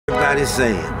everybody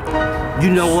saying, you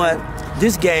know what?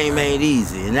 This game ain't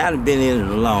easy, and I done been in it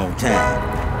a long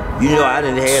time. You know, I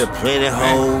done had plenty of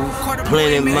hoes,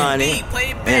 plenty of money,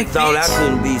 and thought I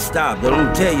couldn't be stopped. But let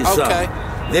me tell you something.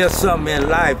 There's something in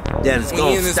life that is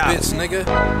gonna stop bitch, you.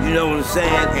 Nigga. You know what I'm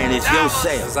saying? And it's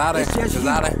yourself. It's just you.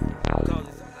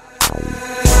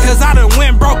 Cause I done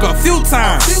went broke a few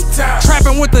times.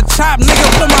 Trapping with the chop, nigga,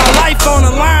 put my life on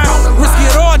the line. Risk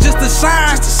it all just to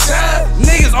shine.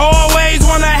 Niggas always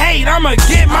wanna hate, I'ma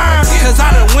get mine. Cause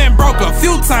I done went broke a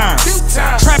few times.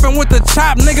 Trapping with the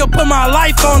chop, nigga, put my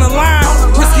life on the line.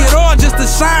 Risk it all just to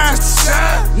shine.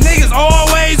 Niggas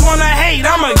always wanna hate,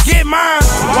 I'ma get mine.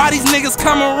 Why these niggas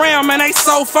come around, man, they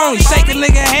so phony. Shake a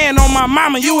nigga hand on my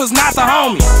mama, you is not the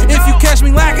homie. If you catch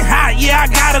me lacking hot, yeah,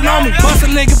 I got it on me. Bust a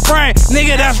nigga brain,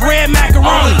 nigga, that's red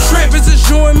macaroni. Trip, it's just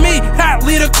you and me. Hot,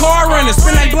 lead a car running,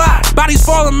 spin that block. Bodies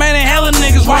falling, man, and hella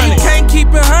niggas running. Why you can't keep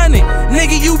it 100?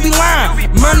 Nigga, you be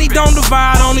lying. Money don't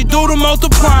divide, only do the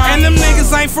multiplying. And them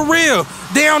niggas ain't for real,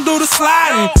 they don't do the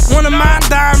sliding. One of mine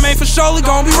dying, man, for surely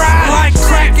gon' be riding. Like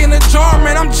crack in a jar,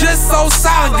 man, I'm just so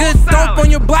solid. Good dope on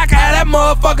your block, I had that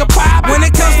motherfucker pop. When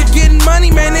it comes to getting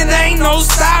money, man, it ain't no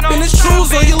stopping. It's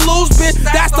choose or you lose, bitch,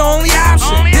 that's the only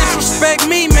option. Disrespect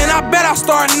me, man, I bet I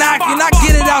start knocking. I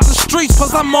get it out the streets,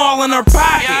 plus I'm all in her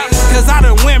pocket. Cause I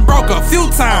done went broke a few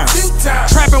times.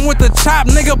 Trapping with the chop,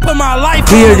 nigga, put my life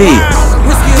on the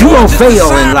line. You gon'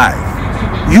 fail in life.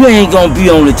 You ain't gonna be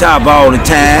on the top all the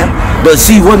time. But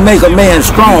see, what make a man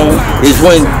strong is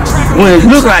when it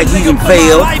look like he can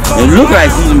fail, and look like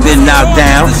he done been knocked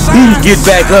down, he can get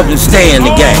back up and stay in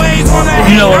the game.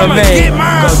 You know what I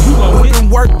mean? We can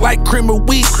work like cream of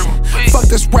wheat. Fuck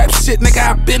this rap shit, nigga,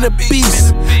 I been a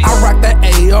beast. I rock that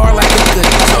AR like a good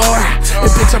toy. And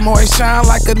bitch, I'm always shine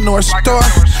like a North Star.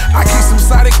 I keep some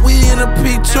Sonic weed in a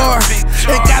P-jar.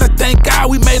 And gotta thank God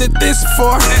we made it this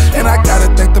far. And I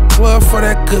gotta thank the plug for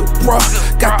that good bro.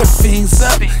 Got the fiends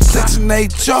up, clenching they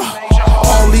jaw.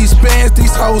 All these bands,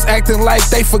 these hoes acting like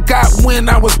they forgot when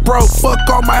I was broke. Fuck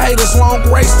all my haters, long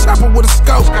race, chopper with a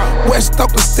scope. West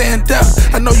Oakland, stand up.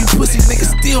 I know you pussy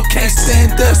niggas still can't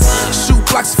stand us. Shoot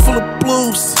blocks full of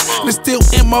blues, and it's still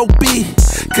M.O.B.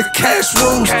 Cause cash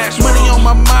rules. Money on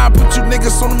my mind, put you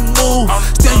niggas on the move.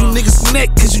 Stand you niggas neck,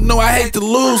 cause you know I hate to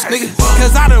lose, nigga.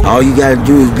 Cause I don't. All you gotta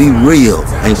do is be real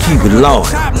and keep it loyal.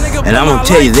 And I'm gonna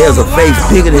tell you, there's a face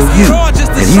bigger than you,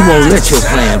 and he won't let your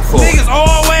plan fall. Niggas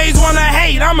always wanna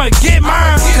hate, I'ma get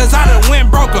mine. Cause I done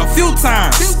went broke a few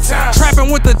times.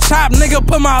 Trapping with the chop, nigga,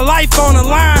 put my life on the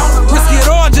line. Risk it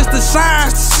all just to shine.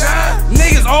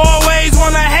 Niggas always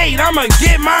wanna hate, I'ma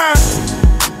get mine.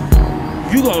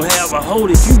 You gon' have a hoe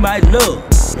that you might love,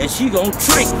 and she gon'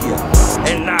 trick you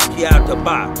and knock you out the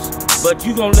box. But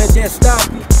you gon' let that stop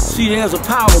you? See, there's a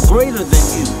power greater than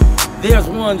you. There's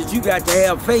one that you got to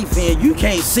have faith in. You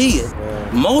can't see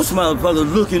it. Most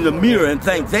motherfuckers look in the mirror and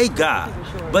think they God.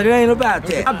 But it ain't about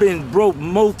that. I've been broke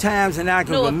more times than I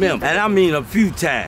can remember. And I mean a few times.